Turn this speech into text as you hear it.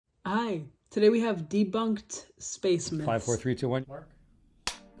Hi. Today we have debunked space myths. 5, 4, 3, 2, 1. Mark.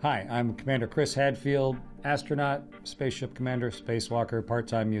 Hi, I'm Commander Chris Hadfield, astronaut, spaceship commander, spacewalker,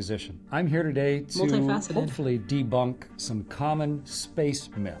 part-time musician. I'm here today to hopefully debunk some common space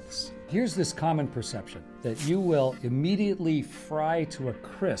myths. Here's this common perception that you will immediately fry to a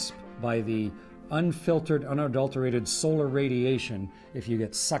crisp by the unfiltered, unadulterated solar radiation if you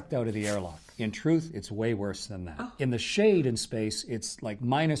get sucked out of the airlock. In truth, it's way worse than that. Oh. In the shade in space, it's like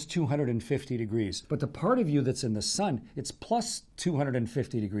minus 250 degrees. But the part of you that's in the sun, it's plus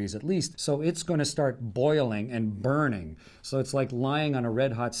 250 degrees at least. So it's going to start boiling and burning. So it's like lying on a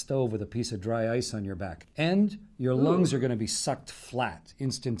red hot stove with a piece of dry ice on your back. And your lungs are going to be sucked flat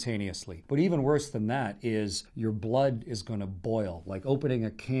instantaneously. But even worse than that is your blood is going to boil, like opening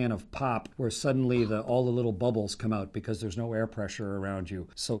a can of pop where suddenly all the little bubbles come out because there's no air pressure around you.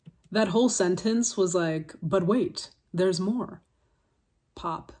 So that whole sentence was like, but wait, there's more.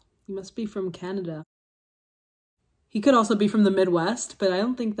 Pop. He must be from Canada. He could also be from the Midwest, but I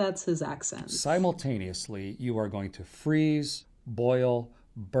don't think that's his accent. Simultaneously, you are going to freeze, boil,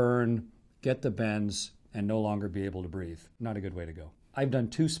 burn, get the bends, and no longer be able to breathe. Not a good way to go. I've done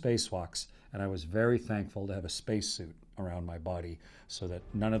 2 spacewalks, and I was very thankful to have a spacesuit around my body so that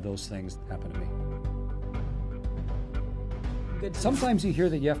none of those things happen to me. Sometimes you hear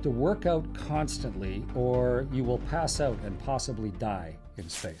that you have to work out constantly or you will pass out and possibly die in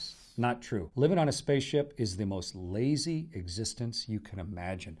space. Not true. Living on a spaceship is the most lazy existence you can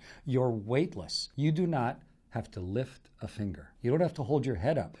imagine. You're weightless. You do not have to lift a finger. You don't have to hold your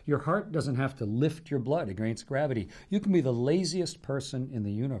head up. Your heart doesn't have to lift your blood against gravity. You can be the laziest person in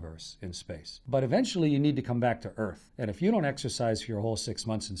the universe in space. But eventually you need to come back to Earth. And if you don't exercise for your whole 6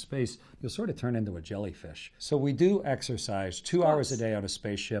 months in space, you'll sort of turn into a jellyfish. So we do exercise 2 hours a day on a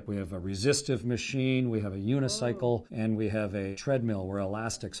spaceship. We have a resistive machine, we have a unicycle, and we have a treadmill where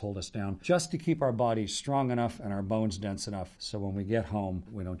elastics hold us down just to keep our bodies strong enough and our bones dense enough so when we get home,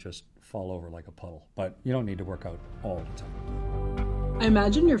 we don't just fall over like a puddle. But you don't need to work out all the time. I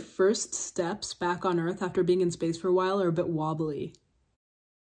imagine your first steps back on Earth after being in space for a while are a bit wobbly.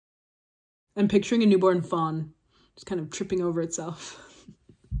 I'm picturing a newborn fawn just kind of tripping over itself.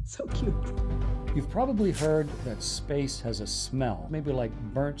 So cute. You've probably heard that space has a smell, maybe like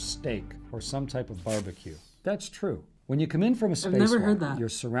burnt steak or some type of barbecue. That's true. When you come in from a spacewalk, you're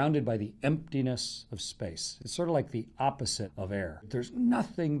surrounded by the emptiness of space. It's sort of like the opposite of air. There's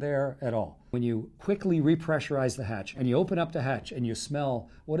nothing there at all. When you quickly repressurize the hatch and you open up the hatch and you smell,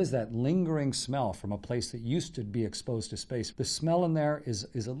 what is that lingering smell from a place that used to be exposed to space? The smell in there is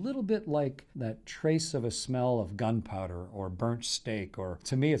a little bit like that trace of a smell of gunpowder or burnt steak, or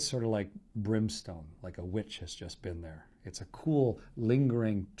to me it's sort of like brimstone, like a witch has just been there. It's a cool,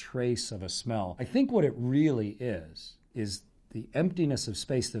 lingering trace of a smell. I think what it really is the emptiness of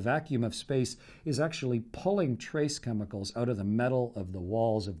space, the vacuum of space, is actually pulling trace chemicals out of the metal of the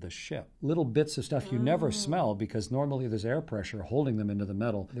walls of the ship. Little bits of stuff you never smell because normally there's air pressure holding them into the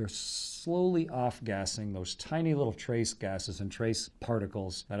metal. They're slowly off-gassing those tiny little trace gases and trace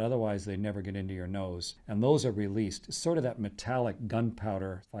particles that otherwise they never get into your nose. And those are released. It's sort of that metallic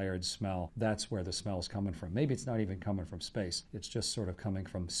gunpowder-fired smell. That's where the smell's coming from. Maybe it's not even coming from space. It's just sort of coming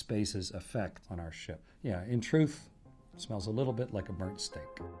from space's effect on our ship. Yeah, in truth, it smells a little bit like a burnt steak.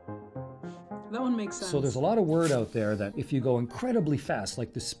 That one makes sense. So there's a lot of word out there that if you go incredibly fast,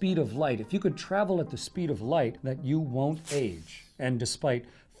 like the speed of light, if you could travel at the speed of light, that you won't age. And despite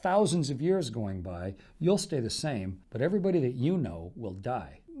thousands of years going by, you'll stay the same, but everybody that you know will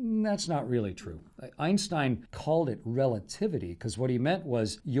die. That's not really true. Einstein called it relativity because what he meant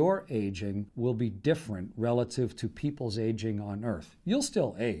was your aging will be different relative to people's aging on Earth. You'll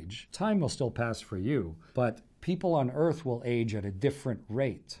still age. Time will still pass for you, but people on Earth will age at a different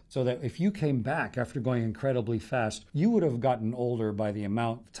rate. So that if you came back after going incredibly fast, you would have gotten older by the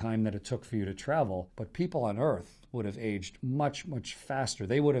amount of time that it took for you to travel, but people on Earth would have aged much, much faster.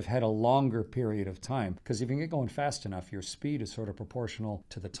 They would have had a longer period of time because if you get going fast enough, your speed is sort of proportional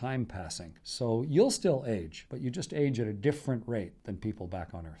to the time passing. So you'll still age, but you just age at a different rate than people back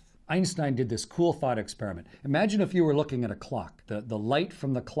on Earth. Einstein did this cool thought experiment. Imagine if you were looking at a clock. The light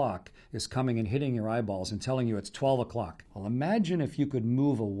from the clock is coming and hitting your eyeballs and telling you it's 12 o'clock. Well, imagine if you could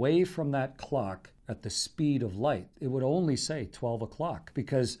move away from that clock at the speed of light. It would only say 12 o'clock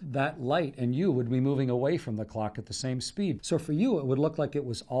because that light and you would be moving away from the clock at the same speed. So for you, it would look like it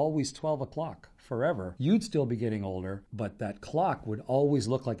was always 12 o'clock forever. You'd still be getting older, but that clock would always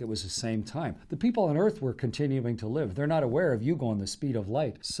look like it was the same time. The people on Earth were continuing to live. They're not aware of you going the speed of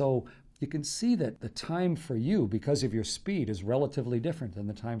light. So you can see that the time for you, because of your speed, is relatively different than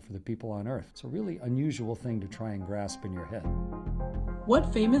the time for the people on Earth. It's a really unusual thing to try and grasp in your head.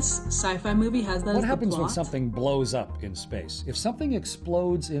 What famous sci-fi movie has that as the plot? What happens when something blows up in space? If something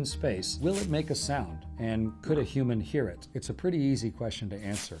explodes in space, will it make a sound? And could a human hear it? It's a pretty easy question to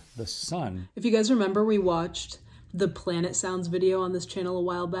answer. The sun... If you guys remember, we watched the Planet Sounds video on this channel a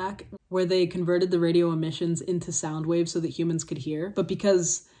while back, where they converted the radio emissions into sound waves so that humans could hear. But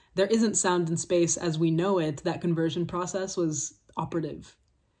because there isn't sound in space as we know it, that conversion process was operative.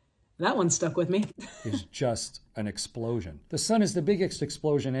 That one stuck with me. Is just an explosion. The sun is the biggest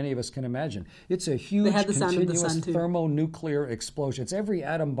explosion any of us can imagine. It's a huge, continuous thermonuclear explosion. It's every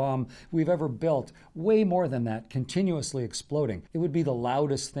atom bomb we've ever built, way more than that, continuously exploding. It would be the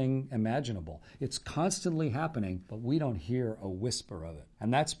loudest thing imaginable. It's constantly happening, but we don't hear a whisper of it.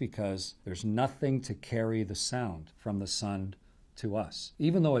 And that's because there's nothing to carry the sound from the sun to us.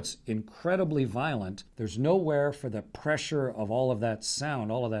 Even though it's incredibly violent, there's nowhere for the pressure of all of that sound,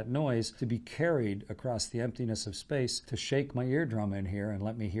 all of that noise, to be carried across the emptiness of space to shake my eardrum in here and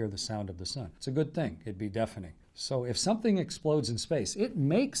let me hear the sound of the sun. It's a good thing. It'd be deafening. So if something explodes in space, it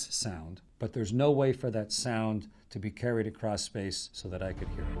makes sound, but there's no way for that sound to be carried across space so that I could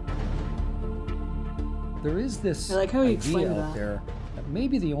hear it. There is this idea out there that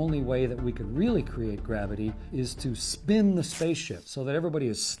maybe the only way that we could really create gravity is to spin the spaceship so that everybody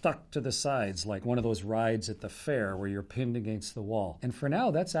is stuck to the sides like one of those rides at the fair where you're pinned against the wall. And for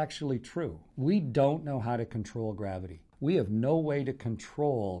now, that's actually true. We don't know how to control gravity. We have no way to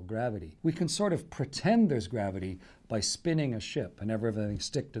control gravity. We can sort of pretend there's gravity by spinning a ship and everything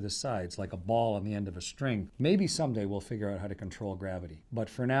stick to the sides like a ball on the end of a string. Maybe someday we'll figure out how to control gravity.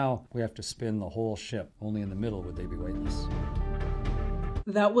 But for now, we have to spin the whole ship. Only in the middle would they be weightless.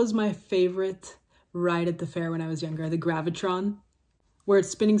 That was my favorite ride at the fair when I was younger, the Gravitron, where it's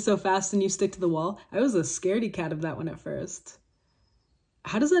spinning so fast and you stick to the wall. I was a scaredy cat of that one at first.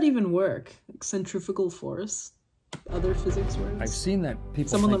 How does that even work? Like centrifugal force? Other physics words? I've seen that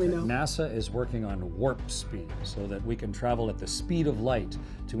people think that NASA is working on warp speed so that we can travel at the speed of light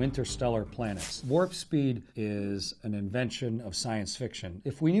to interstellar planets. Warp speed is an invention of science fiction.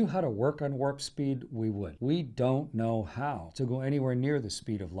 If we knew how to work on warp speed, we would. We don't know how to go anywhere near the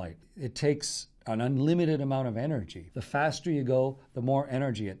speed of light. It takes an unlimited amount of energy. The faster you go, the more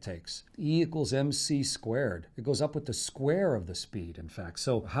energy it takes. E equals mc squared. It goes up with the square of the speed, in fact.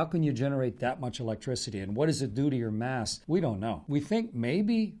 So how can you generate that much electricity? And what does it do to your mass? We don't know. We think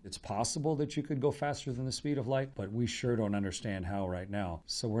maybe it's possible that you could go faster than the speed of light, but we sure don't understand how right now.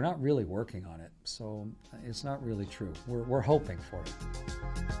 So we're not really working on it. So it's not really true. We're hoping for it.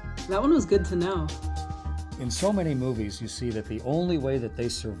 That one was good to know. In so many movies, you see that the only way that they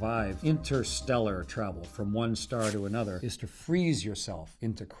survive interstellar travel from one star to another is to freeze yourself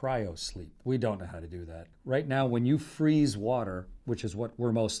into cryosleep. We don't know how to do that. Right now, when you freeze water, which is what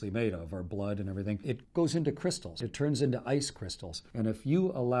we're mostly made of, our blood and everything, it goes into crystals. It turns into ice crystals. And if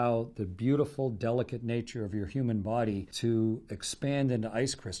you allow the beautiful, delicate nature of your human body to expand into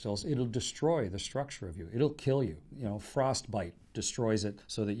ice crystals, it'll destroy the structure of you. It'll kill you. You know, frostbite destroys it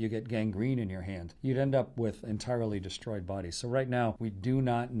so that you get gangrene in your hand. You'd end up with entirely destroyed bodies. So right now, we do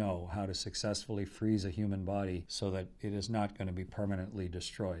not know how to successfully freeze a human body so that it is not going to be permanently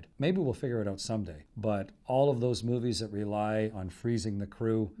destroyed. Maybe we'll figure it out someday. But all of those movies that rely on freezing the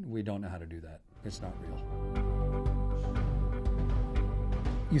crew, we don't know how to do that. It's not real.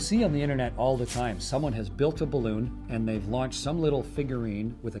 You see on the internet all the time, someone has built a balloon and they've launched some little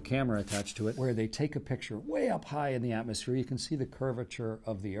figurine with a camera attached to it where they take a picture way up high in the atmosphere. You can see the curvature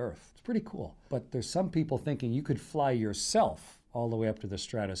of the Earth. It's pretty cool. But there's some people thinking you could fly yourself all the way up to the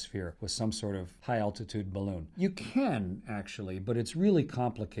stratosphere with some sort of high-altitude balloon. You can, actually, but it's really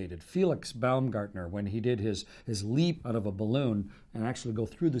complicated. Felix Baumgartner, when he did his leap out of a balloon and actually go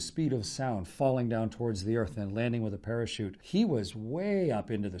through the speed of sound, falling down towards the Earth and landing with a parachute, he was way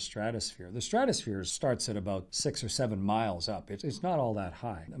up into the stratosphere. The stratosphere starts at about 6 or 7 miles up. It's not all that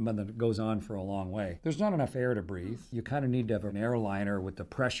high, but it goes on for a long way. There's not enough air to breathe. You kind of need to have an airliner with the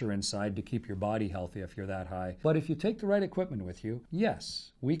pressure inside to keep your body healthy if you're that high. But if you take the right equipment with you,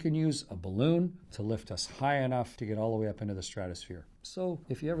 yes, we can use a balloon to lift us high enough to get all the way up into the stratosphere. So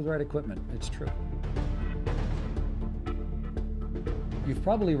if you have the right equipment, it's true. You've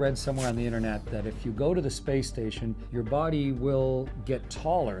probably read somewhere on the internet that if you go to the space station, your body will get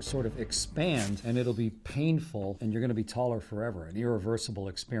taller, sort of expand, and it'll be painful, and you're going to be taller forever, an irreversible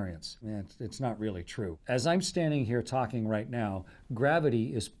experience. It's not really true. As I'm standing here talking right now,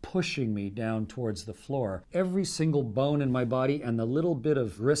 gravity is pushing me down towards the floor. Every single bone in my body and the little bit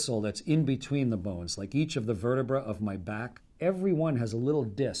of gristle that's in between the bones, like each of the vertebrae of my back, every one has a little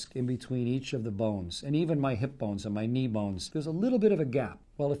disc in between each of the bones, and even my hip bones and my knee bones, there's a little bit of a gap.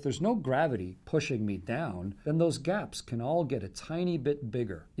 Well, if there's no gravity pushing me down, then those gaps can all get a tiny bit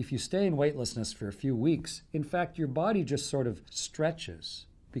bigger. If you stay in weightlessness for a few weeks, in fact, your body just sort of stretches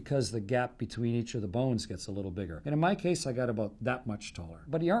because the gap between each of the bones gets a little bigger. And in my case, I got about that much taller.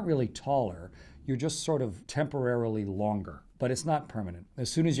 But you aren't really taller, you're just sort of temporarily longer. But it's not permanent.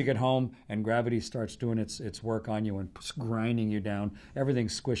 As soon as you get home and gravity starts doing its work on you and grinding you down, everything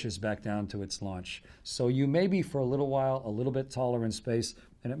squishes back down to its launch. So you may be for a little while a little bit taller in space,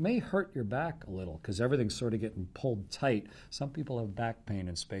 and it may hurt your back a little because everything's sort of getting pulled tight. Some people have back pain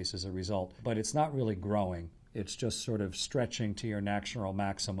in space as a result, but it's not really growing. It's just sort of stretching to your natural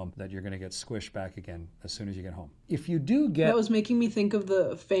maximum that you're going to get squished back again as soon as you get home. If you do get... That was making me think of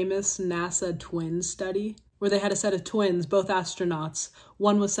the famous NASA twin study, where they had a set of twins, both astronauts.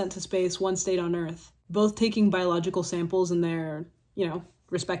 One was sent to space, one stayed on Earth, both taking biological samples in their,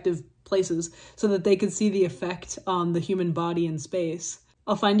 respective places so that they could see the effect on the human body in space.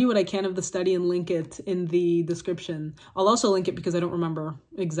 I'll find you what I can of the study and link it in the description. I'll also link it because I don't remember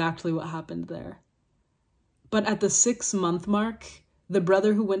exactly what happened there. But at the 6-month mark, the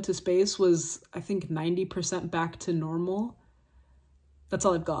brother who went to space was, I think, 90% back to normal. That's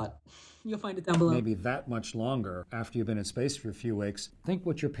all I've got. You'll find it down below. Maybe that much longer after you've been in space for a few weeks. Think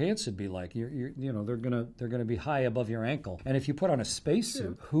what your pants would be like. They're gonna be high above your ankle. And if you put on a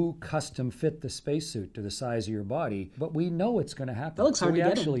spacesuit, who custom fit the spacesuit to the size of your body? But we know it's going to happen. That looks hard to get.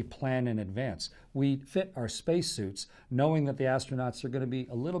 We actually plan in advance. We fit our spacesuits knowing that the astronauts are going to be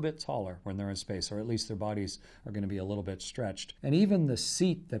a little bit taller when they're in space, or at least their bodies are going to be a little bit stretched. And even the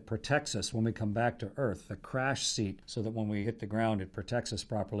seat that protects us when we come back to Earth, the crash seat, so that when we hit the ground it protects us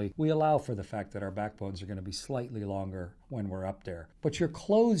properly, we allow for the fact that our backbones are going to be slightly longer when we're up there. But your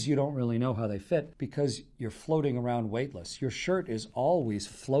clothes, you don't really know how they fit because you're floating around weightless. Your shirt is always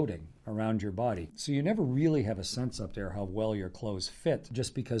floating around your body. So you never really have a sense up there how well your clothes fit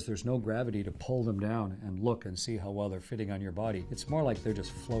just because there's no gravity to pull them down and look and see how well they're fitting on your body. It's more like they're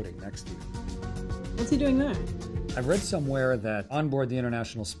just floating next to you. What's he doing there? I've read somewhere that on board the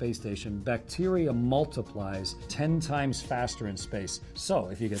International Space Station, bacteria multiplies 10 times faster in space. So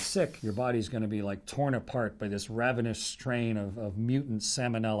if you get sick, your body's going to be like torn apart by this ravenous strain of mutant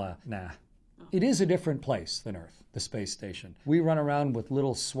salmonella. Nah. It is a different place than Earth, the space station. We run around with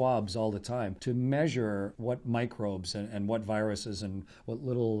little swabs all the time to measure what microbes and what viruses and what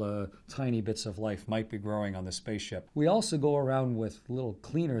little tiny bits of life might be growing on the spaceship. We also go around with little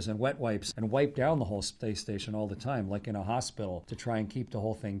cleaners and wet wipes and wipe down the whole space station all the time, like in a hospital, to try and keep the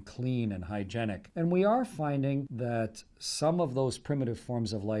whole thing clean and hygienic. And we are finding that some of those primitive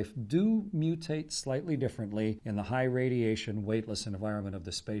forms of life do mutate slightly differently in the high radiation, weightless environment of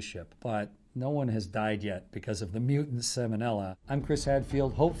the spaceship. But no one has died yet because of the mutant salmonella. I'm Chris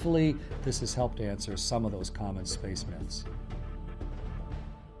Hadfield. Hopefully this has helped answer some of those common space myths.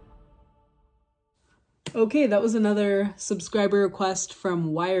 Okay, that was another subscriber request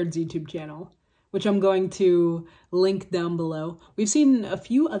from Wired's YouTube channel, which I'm going to link down below. We've seen a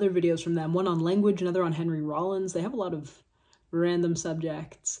few other videos from them, one on language, another on Henry Rollins. They have a lot of random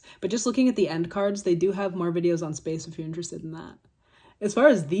subjects. But just looking at the end cards, they do have more videos on space if you're interested in that. As far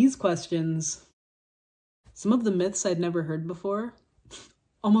as these questions, some of the myths I'd never heard before.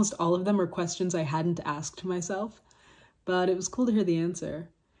 Almost all of them are questions I hadn't asked myself, but it was cool to hear the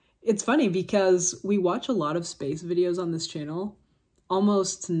answer. It's funny because we watch a lot of space videos on this channel,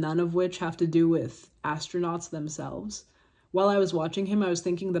 almost none of which have to do with astronauts themselves. While I was watching him, I was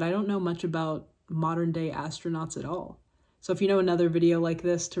thinking that I don't know much about modern day astronauts at all. So if you know another video like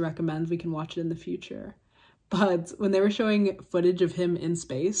this to recommend, we can watch it in the future. But when they were showing footage of him in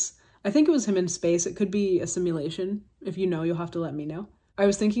space, I think it was him in space. It could be a simulation. If you know, you'll have to let me know. I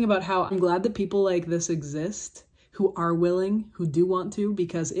was thinking about how I'm glad that people like this exist, who are willing, who do want to,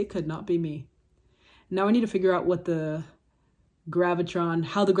 because it could not be me. Now I need to figure out what how the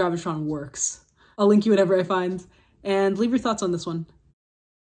gravitron works. I'll link you whatever I find, and leave your thoughts on this one.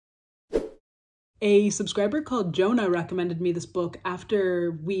 A subscriber called Jonah recommended me this book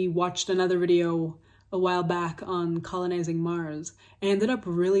after we watched another video a while back on colonizing Mars. I ended up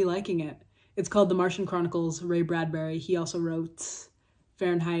really liking it. It's called The Martian Chronicles, Ray Bradbury. He also wrote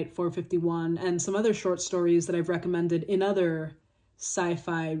Fahrenheit 451 and some other short stories that I've recommended in other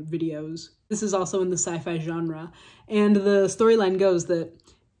sci-fi videos. This is also in the sci-fi genre. And the storyline goes that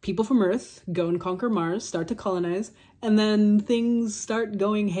people from Earth go and conquer Mars, start to colonize, and then things start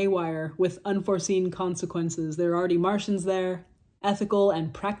going haywire with unforeseen consequences. There are already Martians there. Ethical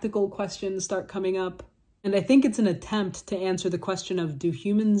and practical questions start coming up. And I think it's an attempt to answer the question of, do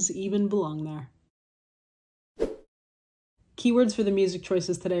humans even belong there? Keywords for the music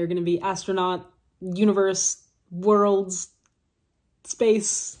choices today are going to be astronaut, universe, worlds,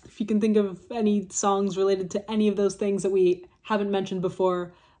 space. If you can think of any songs related to any of those things that we haven't mentioned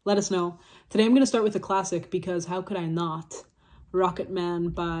before, let us know. Today I'm going to start with a classic, because how could I not? Rocket Man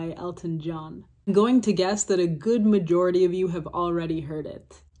by Elton John. I'm going to guess that a good majority of you have already heard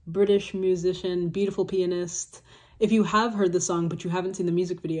it. British musician, beautiful pianist. If you have heard the song but you haven't seen the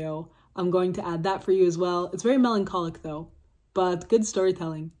music video, I'm going to add that for you as well. It's very melancholic though, but good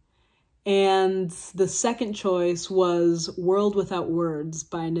storytelling. And the second choice was World Without Words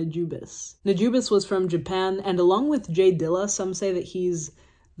by Najubis. Najubis was from Japan, and along with Jay Dilla, some say that he's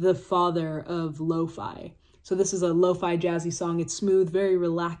the father of lo-fi. So this is a lo-fi jazzy song. It's smooth, very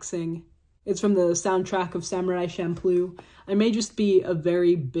relaxing. It's from the soundtrack of Samurai Champloo. I may just be a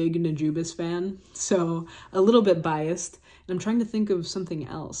very big Najubis fan, so a little bit biased. And I'm trying to think of something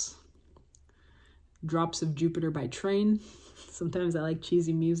else. Drops of Jupiter by Train. Sometimes I like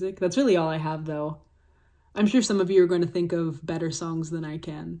cheesy music. That's really all I have, though. I'm sure some of you are going to think of better songs than I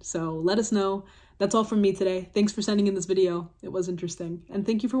can, so let us know. That's all from me today. Thanks for sending in this video. It was interesting. And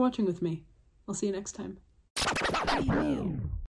thank you for watching with me. I'll see you next time.